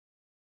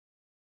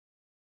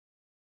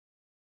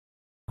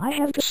I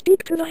have to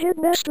speak to the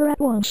headmaster at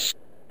once.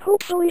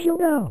 Hopefully he'll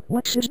know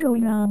what's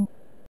going on.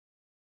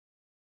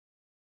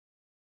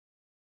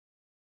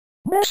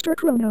 Master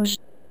Kronos,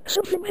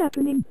 something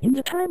happening in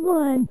the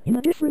timeline in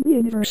a different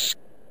universe.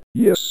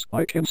 Yes,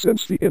 I can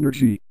sense the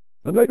energy.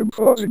 An item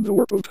causing the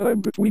warp of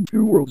time between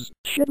two worlds.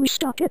 Should we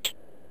stop it?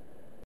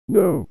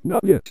 No,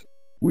 not yet.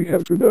 We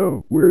have to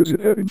know where is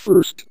it heading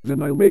first,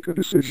 then I'll make a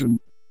decision.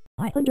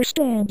 I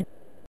understand.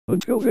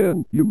 Until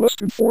then, you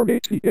must inform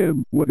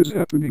ATM what is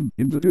happening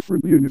in the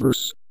different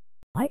universe.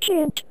 I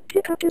can't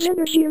pick up his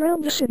energy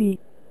around the city.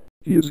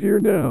 He is here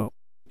now.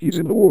 He's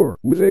in the war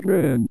with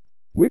Eggman.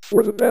 Wait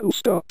for the battle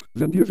stop,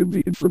 then give him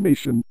the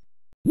information.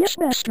 Yes,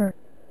 Master.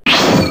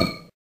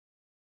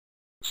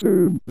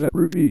 Soon, that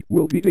ruby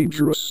will be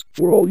dangerous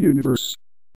for all universe.